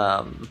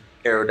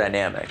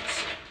aerodynamics,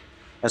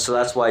 and so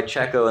that's why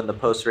Checo in the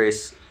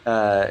post-race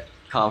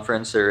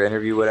conference or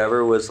interview,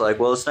 whatever, was like,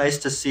 "Well, it's nice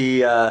to see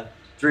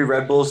 3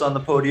 Red Bulls on the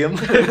podium."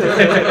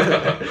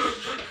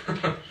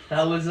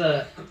 That was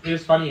it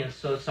was funny.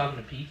 So I was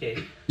talking to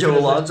PK. Yo,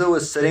 Alonso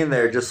was sitting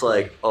there just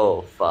like,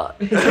 "Oh fuck,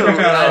 I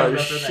oh remember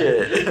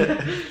shit."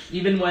 that.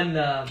 Even when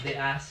they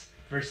asked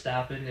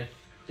Verstappen if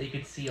they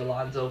could see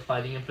Alonso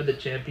fighting him for the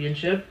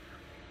championship,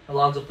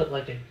 Alonso put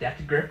like a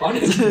death grip on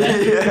his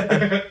neck.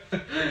 Yeah.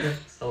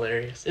 It's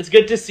hilarious. It's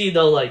good to see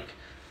though, like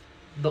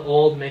the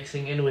old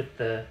mixing in with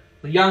the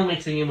young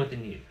mixing in with the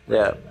new.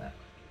 Yeah.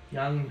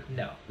 Young,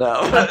 no.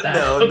 No, Not that.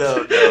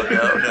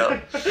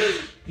 no.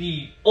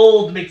 The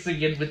old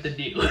mixing in with the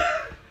new.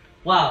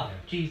 Wow,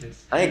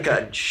 Jesus. I ain't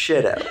cutting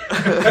shit out.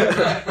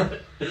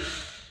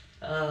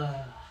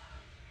 Uh,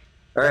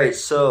 All right,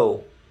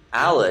 so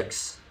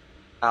Alex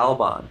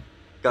Albon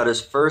got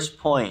his first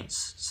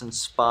points since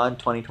Spawn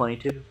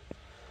 2022.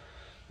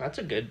 that's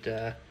a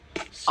good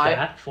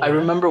stat for I him.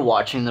 remember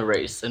watching the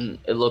race, and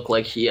it looked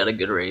like he had a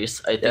good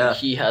race. I think Yeah.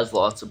 he has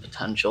lots of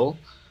potential.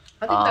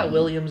 I think that Um,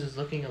 Williams is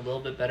looking a little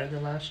bit better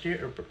than last year,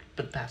 or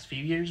the past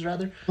few years,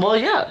 rather. Well,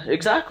 yeah,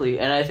 exactly.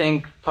 And I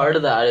think part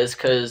of that is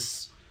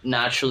because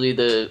naturally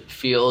the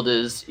field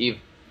is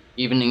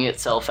evening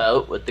itself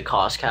out with the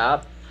cost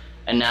cap.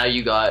 And now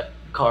you got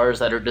cars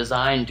that are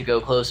designed to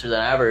go closer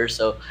than ever.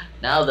 So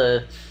now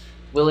the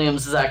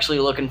Williams is actually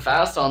looking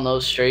fast on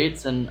those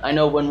straights. And I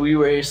know when we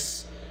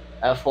race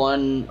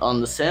F1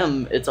 on the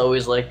sim, it's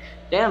always like,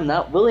 damn,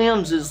 that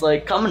Williams is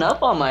like coming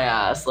up on my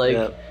ass. Like,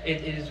 Yeah.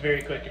 It is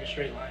very quick in a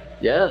straight line.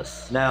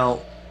 yes. Now,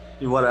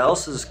 what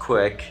else is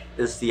quick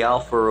is the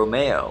Alfa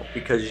Romeo,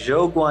 because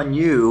Zhou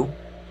Guanyu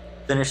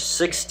finished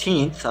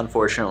 16th,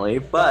 unfortunately,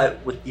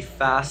 but with the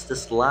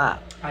fastest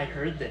lap. I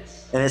heard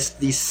this. And it's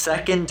the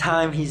second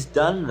time he's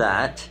done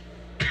that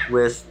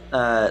with,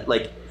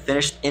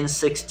 finished in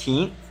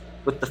 16th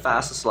with the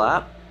fastest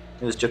lap.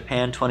 It was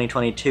Japan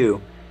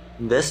 2022.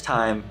 And this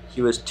time,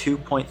 he was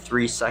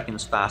 2.3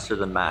 seconds faster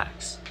than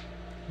Max.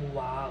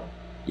 Wow.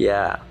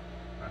 Yeah.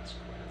 that's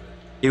quite a bit.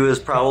 He was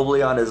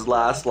probably on his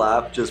last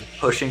lap just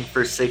pushing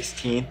for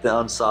 16th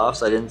on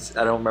softs. I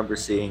don't remember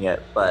seeing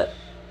it, but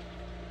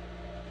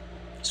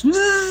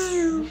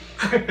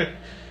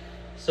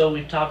So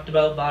we've talked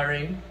about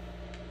Bahrain,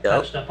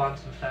 Yep. touched up on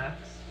some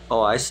facts.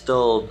 Oh, I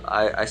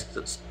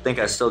think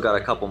I still got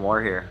a couple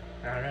more here.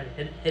 Alright,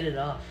 hit it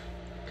off.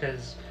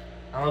 Because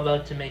I'm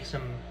about to make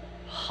some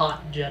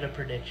hot Jeddah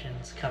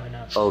predictions coming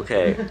up.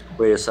 Okay,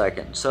 wait a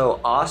second. So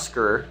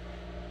Oscar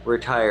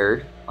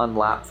retired on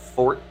lap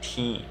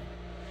 14.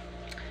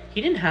 He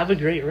didn't have a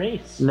great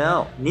race.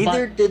 No,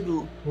 neither did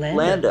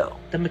Lando.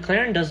 The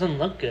McLaren doesn't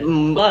look good.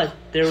 Mm. But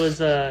there was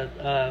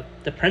the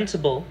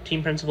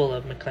team principal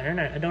of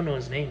McLaren. I don't know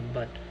his name,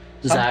 but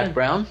Zach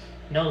Brown?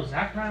 No,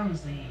 Zach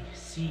Brown's the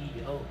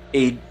CEO.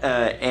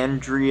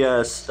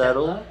 Andrea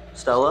Stella?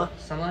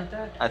 Something like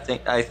that. I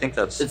think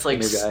that's It's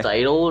like the new guy.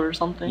 Steidl or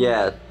something?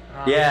 Yeah.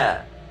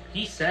 Yeah.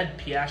 He said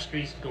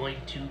Piastri's going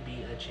to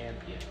be a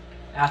champion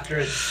after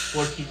his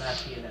 14-lap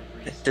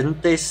DNF race.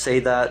 Didn't they say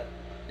that,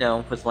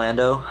 with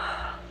Lando?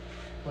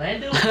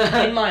 Lando,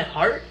 in my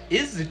heart,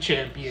 is the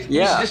champion.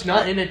 Yeah. He's just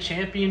not in a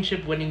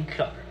championship-winning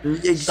car.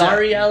 Exactly.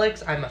 Sorry,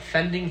 Alex, I'm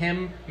offending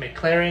him.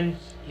 McLaren,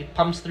 it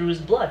pumps through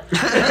his blood.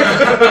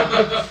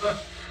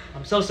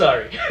 I'm so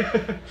sorry.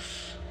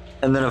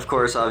 And then, of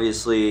course,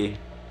 obviously,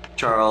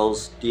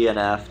 Charles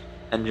DNF,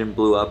 engine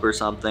blew up or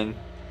something.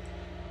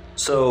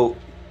 So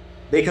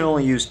they can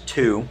only use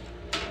 2.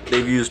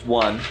 They've used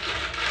 1.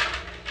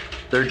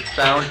 They're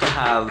bound to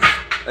have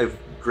a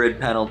grid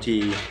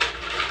penalty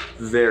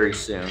very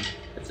soon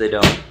if they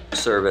don't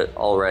serve it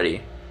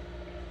already.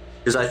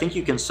 Because I think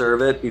you can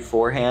serve it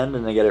beforehand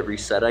and they get it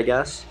reset, I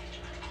guess.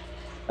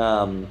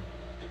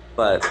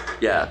 But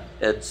yeah,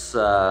 it's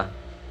gonna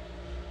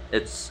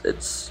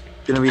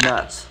be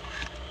nuts.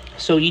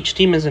 So each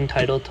team is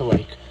entitled to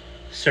like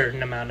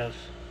certain amount of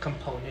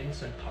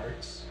components and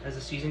parts as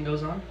the season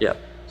goes on. Yep.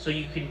 So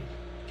you can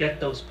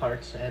get those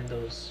parts and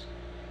those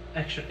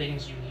extra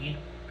things you need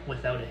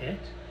without a hit.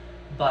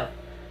 But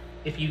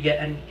if you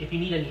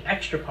need any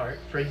extra part,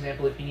 for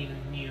example, if you need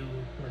a new,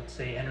 let's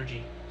say,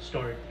 energy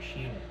storage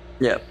unit,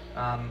 Yep.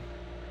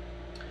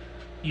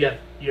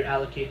 you're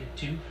allocated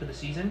 2 for the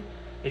season.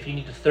 If you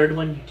need a third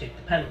one, you take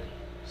the penalty.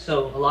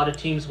 So a lot of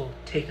teams will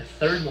take a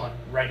third one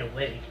right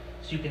away,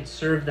 so you can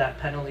serve that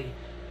penalty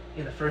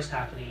in the first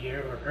half of the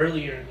year or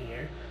earlier in the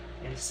year,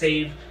 and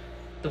save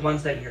the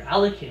ones that you're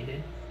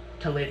allocated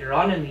to later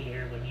on in the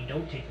year when you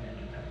don't take an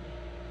engine penalty.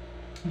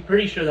 I'm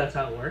pretty sure that's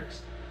how it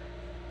works.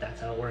 That's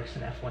how it works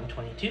in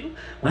F122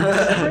 when it's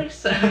a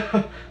race.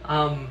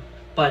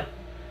 But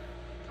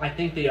I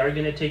think they are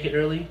going to take it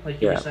early,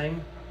 like you were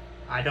saying.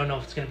 I don't know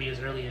if it's going to be as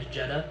early as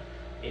Jeddah.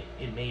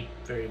 It may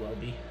very well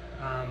be.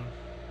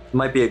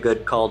 Might be a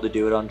good call to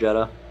do it on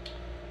Jeddah.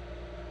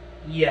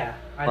 Yeah,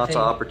 Lots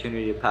of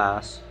opportunity to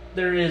pass.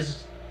 There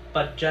is,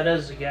 but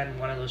Jeddah's again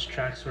one of those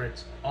tracks where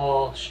it's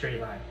all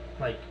straight line.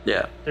 Like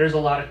there's a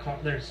lot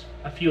of there's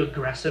a few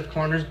aggressive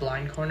corners,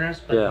 blind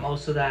corners, but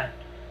most of that,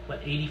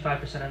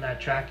 85% of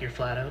that track you're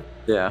flat out.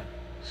 Yeah.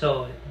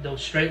 So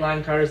those straight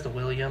line cars, the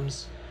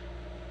Williams,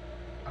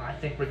 I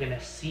think we're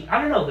gonna see.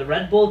 I don't know, the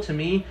Red Bull to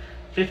me,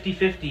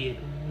 50-50.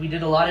 We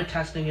did a lot of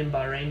testing in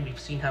Bahrain. We've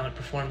seen how it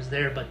performs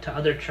there, but to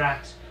other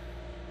tracks,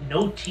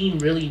 no team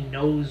really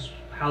knows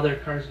how their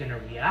car is going to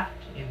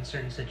react in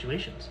certain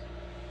situations.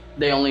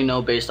 They only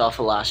know based off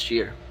of last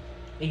year.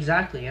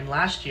 Exactly, and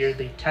last year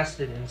they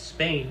tested in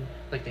Spain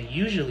like they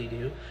usually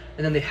do,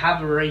 and then they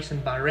have a race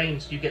in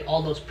Bahrain, so you get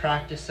all those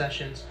practice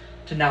sessions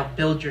to now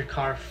build your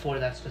car for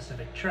that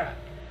specific track.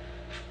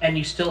 And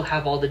you still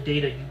have all the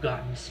data you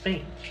got in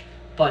Spain.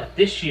 But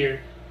this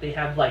year, they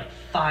have like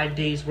 5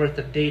 days worth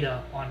of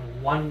data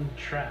on one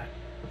track.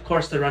 Of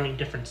course, they're running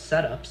different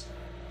setups,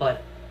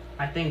 but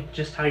I think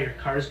just how your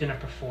car is going to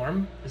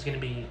perform is going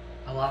to be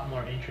a lot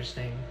more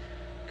interesting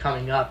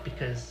coming up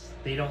because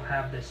they don't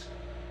have this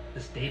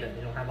data.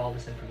 They don't have all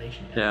this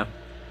information yet. Yeah.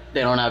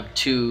 They don't have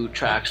 2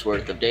 tracks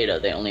worth of data.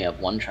 They only have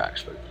 1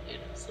 track's worth of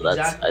data. So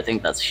I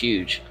think that's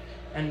huge.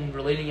 And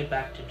relating it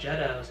back to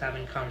Jeddah, I was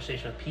having a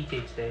conversation with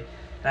PK today,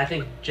 and I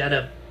think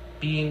Jeddah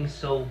being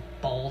so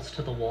balls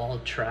to the wall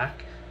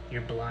track,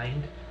 you're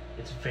blind,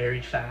 it's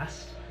very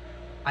fast.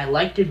 I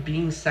liked it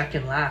being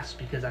second last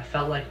because I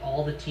felt like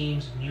all the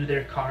teams knew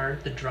their car,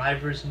 the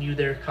drivers knew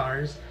their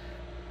cars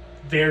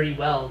very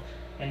well,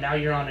 and now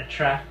you're on a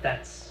track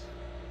that's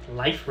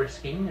life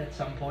risking at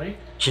some point.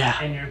 Yeah.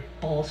 And you're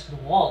balls to the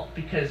wall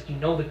because you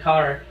know the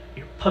car,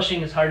 you're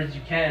pushing as hard as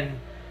you can.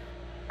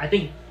 I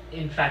think,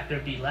 in fact,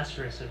 there'd be less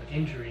risk of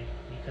injury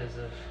because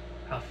of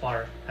how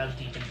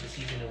deep into the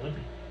season it would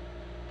be.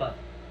 But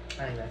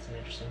I think that's an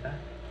interesting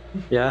fact.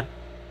 Yeah.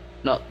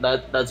 No,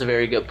 that's a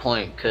very good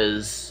point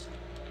because,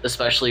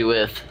 especially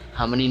with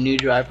how many new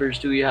drivers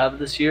do we have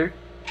this year?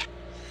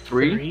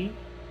 3?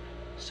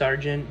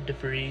 Sargent,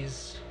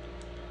 DeVries,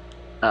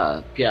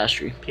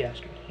 Piastri. Yeah.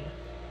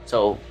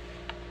 So,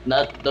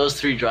 those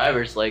 3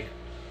 drivers, like,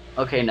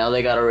 okay, now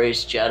they got to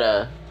race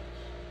Jeddah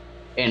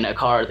in a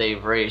car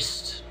they've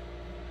raced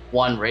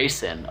 1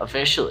 race in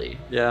officially.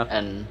 Yeah.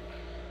 And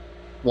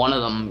one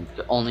of them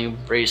only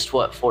raced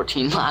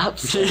 14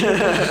 laps.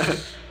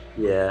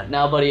 Yeah.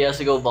 Now Buddy has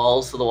to go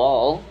balls to the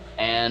wall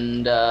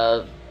and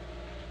go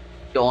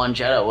on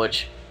Jeddah,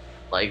 which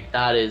Like,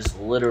 that is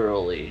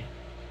literally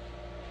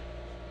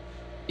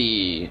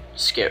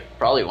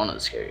probably one of the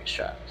scariest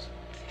tracks.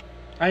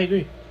 I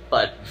agree.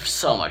 But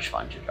so much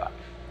fun to drive.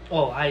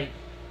 Oh, my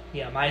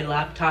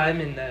lap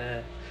time in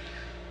the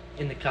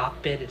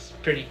cockpit is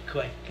pretty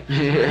quick.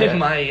 Yeah.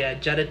 My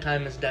Jetta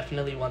time is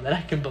definitely one that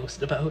I can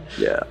boast about.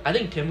 Yeah. I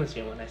think Tim was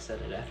here when I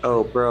said it. Actually.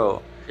 Oh,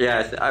 bro.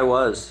 Yeah, I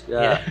was.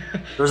 Yeah.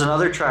 There was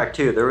another track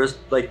too. There was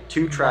like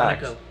 2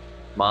 tracks.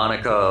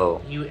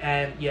 Monaco.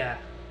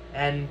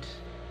 And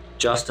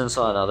Justin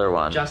saw another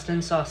one.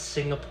 Justin saw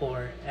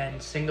Singapore,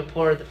 and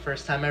Singapore, the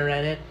first time I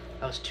ran it,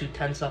 I was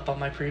 2/10 up on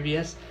my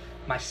previous.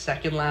 My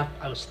second lap,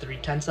 I was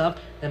 3/10 up.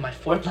 Then my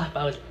fourth lap,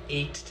 I was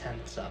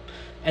 8/10 up.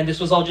 And this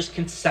was all just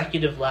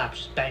consecutive laps,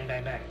 just bang,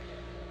 bang, bang.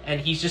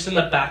 And he's just in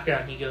the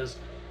background. He goes,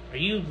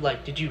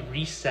 did you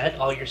reset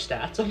all your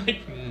stats? I'm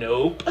like,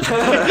 nope.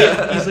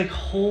 He's like,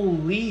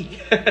 holy.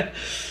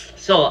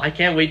 So I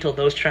can't wait till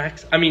those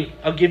tracks. I mean,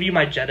 I'll give you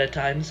my Jetta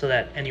time so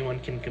that anyone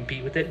can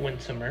compete with it, win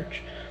some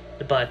merch.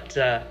 But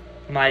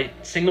my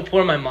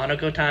Singapore, my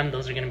Monaco time,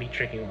 those are going to be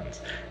tricky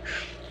ones.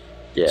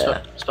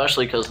 Yeah.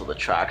 Especially because of the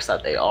tracks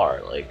that they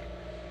are. Like,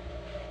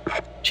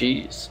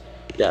 jeez.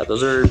 Yeah,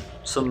 those are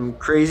some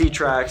crazy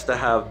tracks to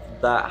have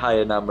that high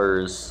of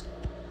numbers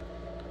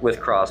with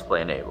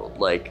crossplay enabled.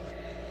 Like,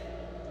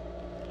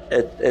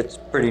 it's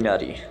pretty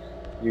nutty.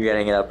 You're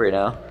getting it up right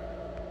now?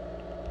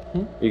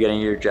 You're getting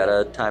your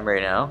Jetta time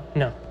right now?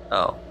 No.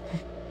 Oh,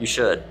 you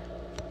should.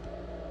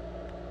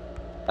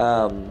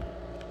 I'll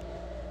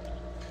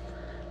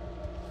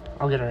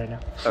get it right now.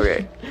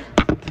 Okay.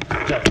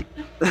 Go.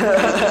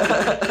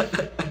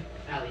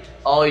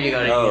 Oh, you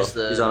gotta use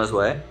he's on his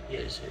way?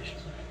 Yes.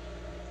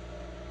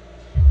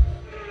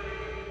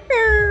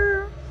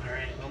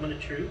 Alright, moment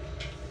of truth.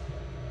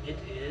 It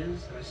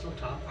is, am I still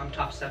top? I'm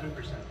top 7%.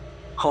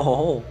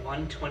 Oh.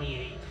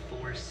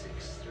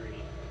 128,463.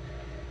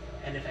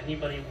 And if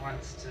anybody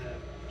wants to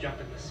jump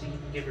in the seat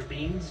and give her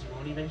beans, you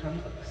won't even come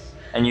close.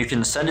 And you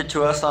can send it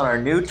to us on our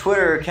new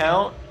Twitter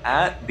account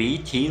at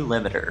BT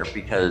Limiter,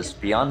 because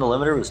Beyond the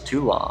Limiter was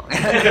too long.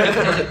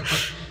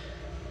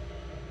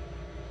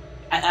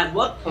 At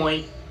what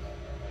point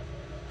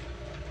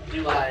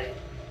do I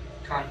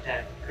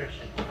contact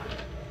Christian?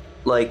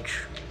 Like,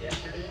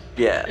 Yesterday?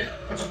 yeah.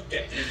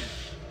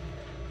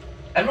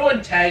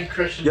 Everyone tag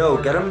Christian.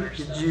 Yo, get him.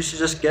 You should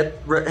just get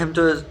him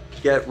to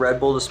get Red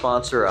Bull to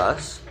sponsor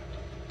us,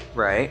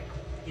 right?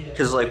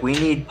 Because like we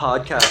need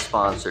podcast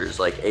sponsors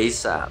like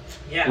ASAP.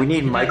 Yeah. We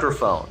need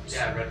microphones.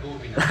 Yeah, Red Bull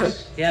would be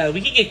nice. Yeah,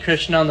 we could get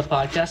Christian on the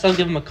podcast. I'll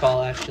give him a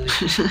call actually.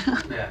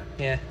 Yeah.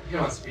 Yeah. You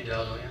know on speed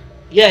dial, don't you?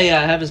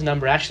 Yeah, I have his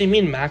number. Actually, me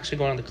and Max are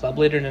going to the club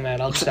later tonight.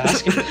 I'll just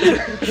ask him.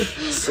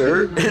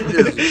 Sir,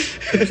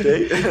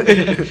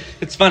 Tuesday.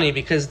 It's funny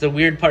because the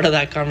weird part of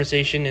that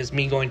conversation is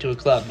me going to a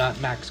club, not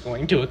Max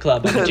going to a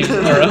club on a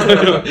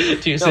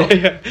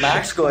Tuesday. No,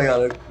 Max going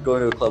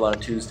to a club on a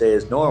Tuesday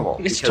is normal.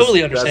 It's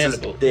totally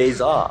understandable. That's his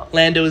days off.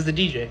 Lando is the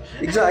DJ.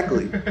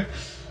 Exactly.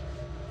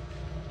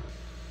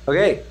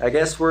 Okay, I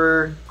guess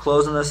we're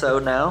closing this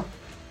out now.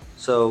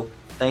 So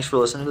thanks for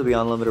listening to the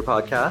Beyond Limiter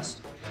podcast.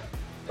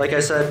 Like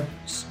I said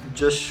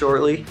just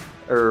shortly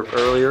or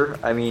earlier,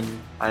 I mean,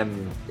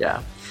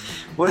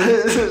 what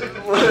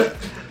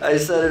I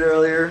said it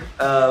earlier.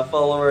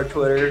 Follow our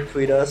Twitter,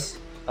 tweet us.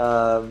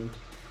 I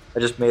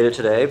just made it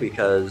today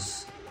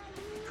because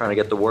I'm trying to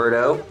get the word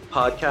out.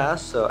 Podcast,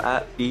 so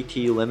at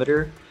BT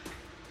Limiter.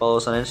 Follow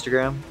us on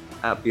Instagram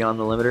at Beyond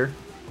the Limiter.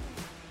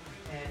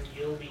 And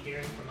you'll be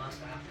hearing from us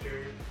after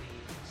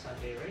the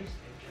Sunday race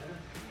in Jeddah.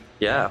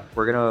 Yeah,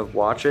 we're gonna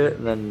watch it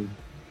and then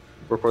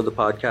record the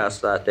podcast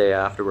that day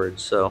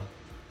afterwards. So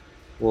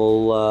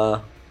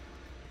we'll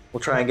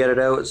try and get it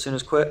out as soon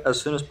as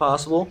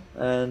possible.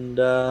 And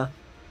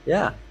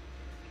yeah.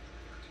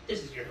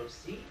 This is your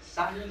host C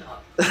signing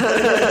up. Peace.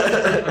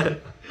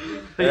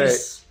 All right,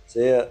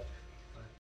 see ya.